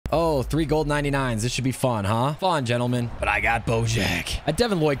Oh, 3 gold 99s. This should be fun, huh? Fun, gentlemen. But I got Bojack. That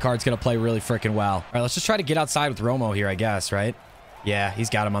Devin Lloyd card's going to play really freaking well. All right, let's just try to get outside with Romo here, I guess, right? Yeah, he's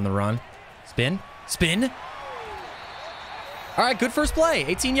got him on the run. Spin. Spin. All right, good first play.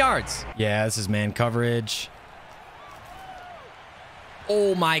 18 yards. Yeah, this is man coverage.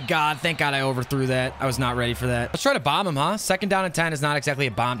 Oh, my God. Thank God I overthrew that. I was not ready for that. Let's try to bomb him, huh? 2nd down and 10 is not exactly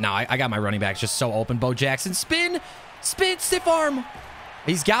a bomb. No, I got my running backs just so open. Bo Jackson. Spin. Spin. Stiff arm.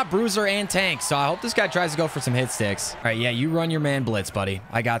 He's got bruiser and tank, so I hope this guy tries to go for some hit sticks. All right, yeah, you run your man blitz, buddy.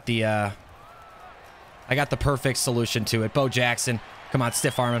 I got the perfect solution to it. Bo Jackson. Come on,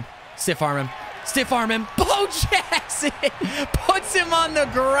 stiff arm him. Stiff arm him. Stiff arm him. Bo Jackson puts him on the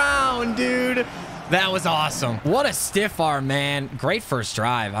ground, dude. That was awesome. What a stiff arm, man. Great first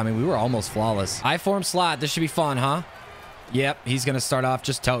drive. I mean, we were almost flawless. I-form slot. This should be fun, huh? Yep, he's going to start off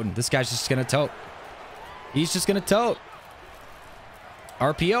just toting. This guy's just going to tote. He's just going to tote.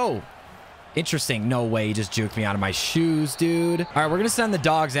 RPO. Interesting. No way. He just juked me out of my shoes, dude. All right, we're going to send the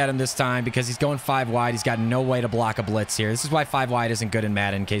dogs at him this time because he's going 5 wide. He's got no way to block a blitz here. This is why 5 wide isn't good in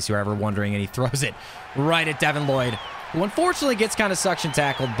Madden, in case you were ever wondering, and he throws it right at Devin Lloyd, who unfortunately gets kind of suction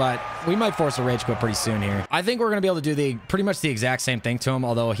tackled, but we might force a rage quit pretty soon here. I think we're going to be able to do pretty much the exact same thing to him,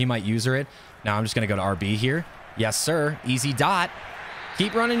 although he might user it. Now I'm just going to go to RB here. Yes, sir. Easy dot.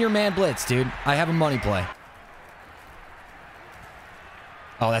 Keep running your man blitz, dude. I have a money play.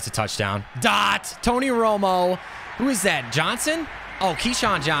 Oh, that's a touchdown. Dot. Tony Romo. Who is that? Johnson? Oh,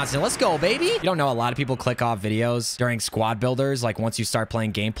 Keyshawn Johnson. Let's go, baby. You don't know, a lot of people click off videos during squad builders, like once you start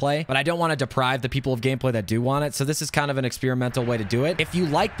playing gameplay. But I don't want to deprive the people of gameplay that do want it. So this is kind of an experimental way to do it. If you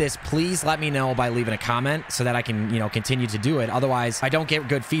like this, please let me know by leaving a comment so that I can, continue to do it. Otherwise, I don't get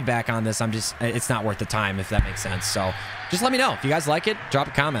good feedback on this. It's not worth the time, if that makes sense. So just let me know. If you guys like it, drop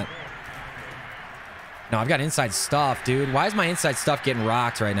a comment. No, I've got inside stuff, dude. Why is my inside stuff getting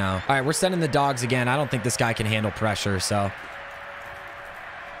rocked right now? All right, we're sending the dogs again. I don't think this guy can handle pressure, so.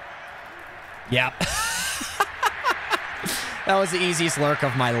 Yep. That was the easiest lurk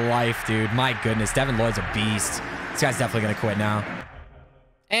of my life, dude. My goodness, Devin Lloyd's a beast. This guy's definitely going to quit now.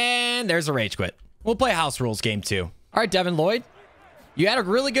 And there's a rage quit. We'll play house rules game 2. All right, Devin Lloyd. You had a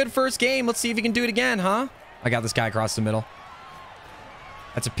really good first game. Let's see if you can do it again, huh? I got this guy across the middle.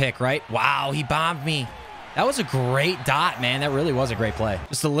 That's a pick, right? Wow, he bombed me. That was a great dot, man. That really was a great play.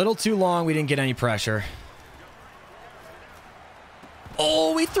 Just a little too long. We didn't get any pressure.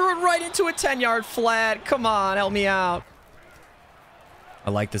 Oh, we threw it right into a 10-yard flat. Come on, help me out.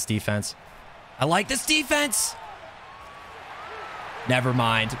 I like this defense. I like this defense. Never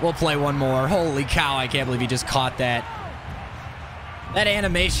mind. We'll play one more. Holy cow, I can't believe he just caught that. That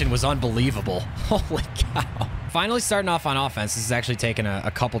animation was unbelievable. Holy cow. Finally starting off on offense. This is actually taking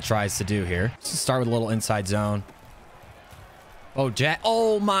a couple tries to do here. Let's just start with a little inside zone. Oh, Jack.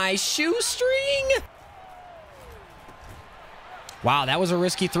 Oh, my shoestring. Wow, that was a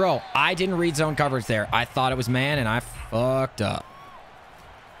risky throw. I didn't read zone coverage there. I thought it was man, and I fucked up.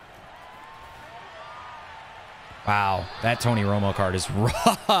 Wow, that Tony Romo card is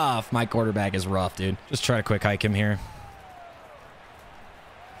rough. My quarterback is rough, dude. Just try to quick hike him here.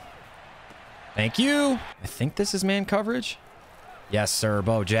 Thank you. I think this is man coverage. Yes, sir.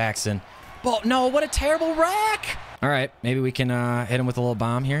 Bo Jackson. No, what a terrible rack. All right, maybe we can hit him with a little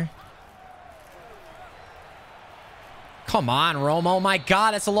bomb here. Come on, Romo. My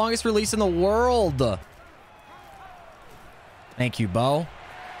God, that's the longest release in the world. Thank you, Bo.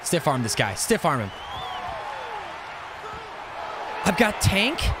 Stiff arm this guy. Stiff arm him. I've got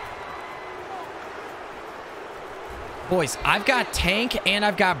tank. Boys, I've got tank and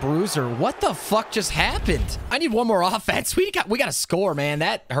I've got bruiser. What the fuck just happened? I need one more offense. We got to score, man.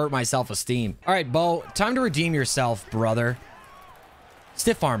 That hurt my self-esteem. All right, Bo, time to redeem yourself, brother.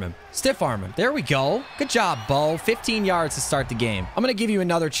 Stiff arm him. Stiff arm him. There we go. Good job, Bo. 15 yards to start the game. I'm going to give you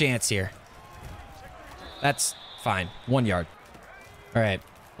another chance here. That's fine. 1 yard. All right.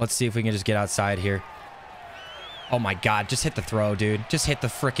 Let's see if we can just get outside here. Oh, my God. Just hit the throw, dude. Just hit the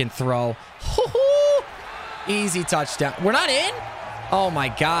freaking throw. Easy touchdown. We're not in? Oh, my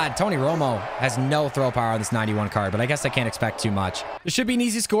God. Tony Romo has no throw power on this 91 card, but I guess I can't expect too much. This should be an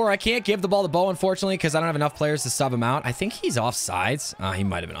easy score. I can't give the ball to Bo, unfortunately, because I don't have enough players to sub him out. I think he's offsides. He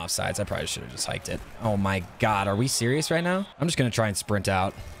might have been offsides. I probably should have just hiked it. Oh, my God. Are we serious right now? I'm just going to try and sprint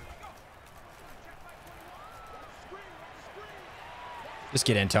out. Just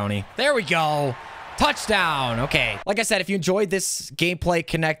get in, Tony. There we go. Touchdown. Okay. Like I said, if you enjoyed this gameplay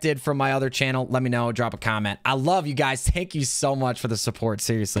connected from my other channel, let me know. Drop a comment. I love you guys. Thank you so much for the support.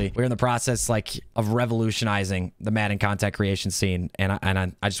 Seriously. We're in the process of revolutionizing the Madden content creation scene. And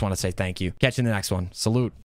I just want to say thank you. Catch you in the next one. Salute.